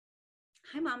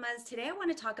Hi, mamas. Today I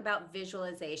want to talk about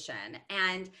visualization.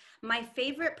 And my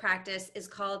favorite practice is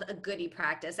called a GOODIE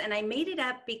practice. And I made it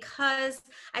up because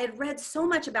I had read so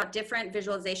much about different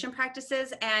visualization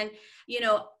practices. And,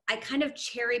 I kind of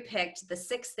cherry picked the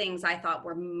 6 things I thought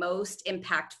were most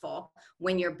impactful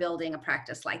when you're building a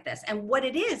practice like this. And what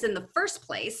it is in the first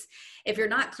place, if you're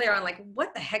not clear on like,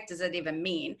 what the heck does it even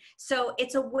mean? So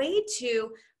it's a way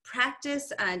to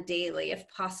practice daily, if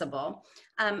possible,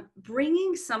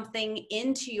 bringing something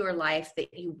into your life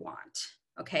that you want.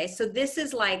 Okay, so this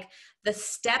is like the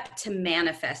step to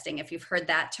manifesting, if you've heard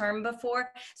that term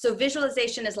before. So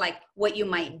visualization is like what you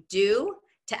might do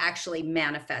to actually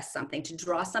manifest something, to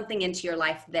draw something into your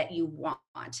life that you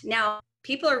want. Now,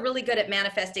 people are really good at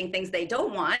manifesting things they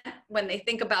don't want when they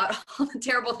think about all the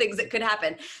terrible things that could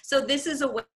happen. So this is a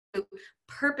way to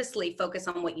purposely focus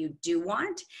on what you do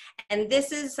want. And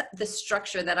this is the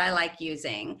structure that I like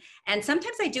using. And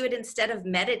sometimes I do it instead of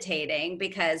meditating,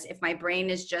 because if my brain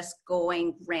is just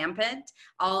going rampant,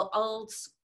 I'll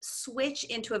switch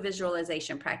into a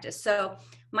visualization practice. So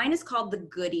mine is called the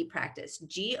GOODIE practice,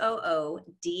 GOODIE,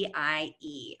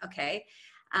 okay?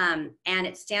 And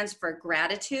it stands for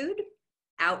gratitude,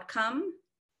 outcome,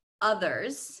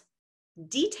 others,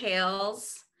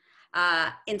 details,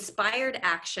 inspired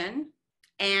action,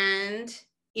 and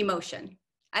emotion.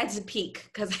 I had to peek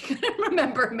because I couldn't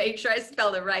remember, make sure I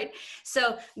spelled it right.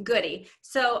 So GOODIE.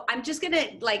 So I'm just going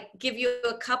to give you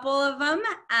a couple of them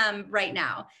right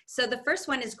now. So the first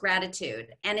one is gratitude.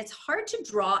 And it's hard to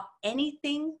draw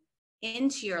anything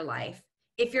into your life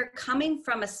if you're coming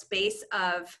from a space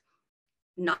of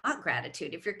not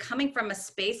gratitude. If you're coming from a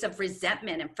space of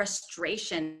resentment and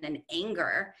frustration and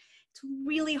anger, it's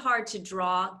really hard to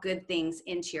draw good things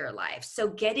into your life. So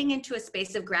getting into a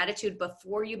space of gratitude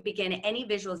before you begin any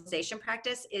visualization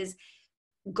practice is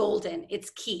golden.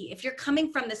 It's key. If you're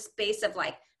coming from the space of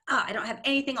like, oh, I don't have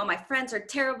anything, all my friends are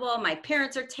terrible, my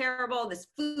parents are terrible, this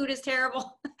food is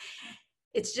terrible,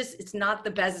 it's not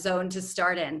the best zone to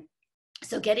start in.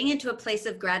 So getting into a place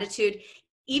of gratitude,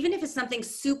 even if it's something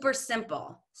super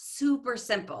simple,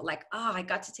 like, oh, I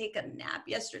got to take a nap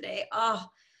yesterday. Oh,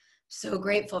 so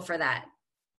grateful for that.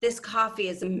 This coffee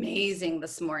is amazing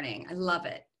this morning. I love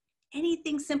it.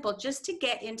 Anything simple, just to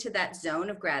get into that zone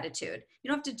of gratitude. You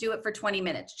don't have to do it for 20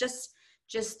 minutes.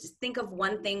 Just think of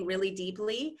one thing really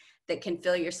deeply that can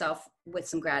fill yourself with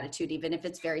some gratitude, even if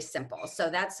it's very simple. So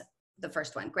that's the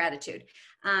first one, gratitude.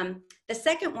 The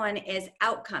second one is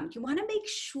outcome. You want to make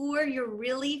sure you're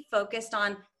really focused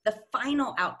on the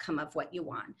final outcome of what you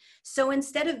want. So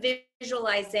instead of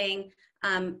visualizing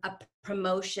a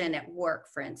promotion at work,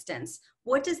 for instance,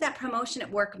 what does that promotion at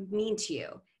work mean to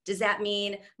you? Does that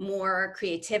mean more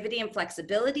creativity and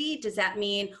flexibility? Does that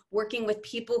mean working with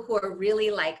people who are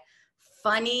really like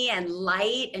funny and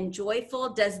light and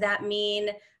joyful? Does that mean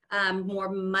more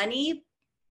money?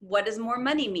 What does more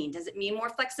money mean? Does it mean more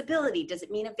flexibility? Does it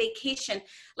mean a vacation?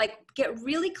 Like, get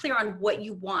really clear on what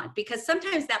you want, because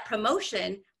sometimes that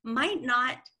promotion might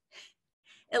not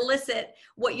elicit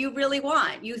what you really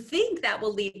want. You think that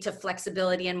will lead to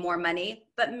flexibility and more money,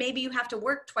 but maybe you have to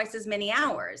work twice as many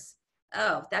hours.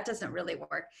 Oh, that doesn't really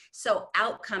work. So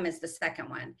outcome is the second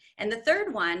one. And the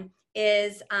third one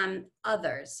is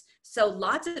others. So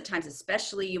lots of times,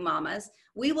 especially you mamas,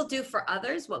 we will do for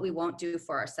others what we won't do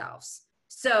for ourselves.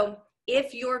 So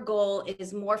if your goal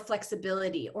is more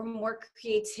flexibility or more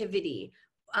creativity,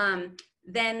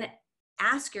 then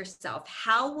ask yourself,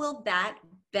 how will that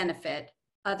benefit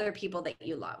other people that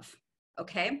you love?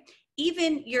 Okay.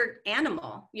 Even your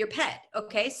animal, your pet.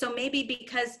 Okay. So maybe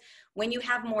because when you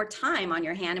have more time on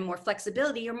your hand and more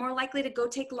flexibility, you're more likely to go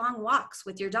take long walks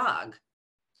with your dog.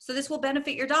 So this will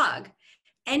benefit your dog.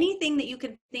 Anything that you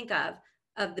can think of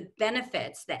the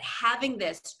benefits that having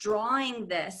this, drawing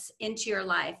this into your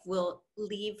life will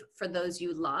leave for those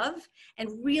you love, and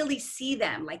really see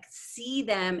them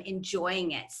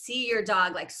enjoying it. See your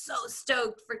dog like so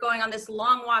stoked for going on this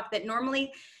long walk that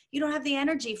normally you don't have the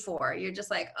energy for. You're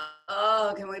just like,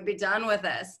 oh, can we be done with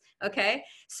this? Okay.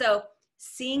 So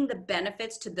seeing the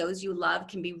benefits to those you love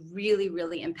can be really,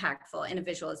 really impactful in a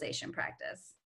visualization practice.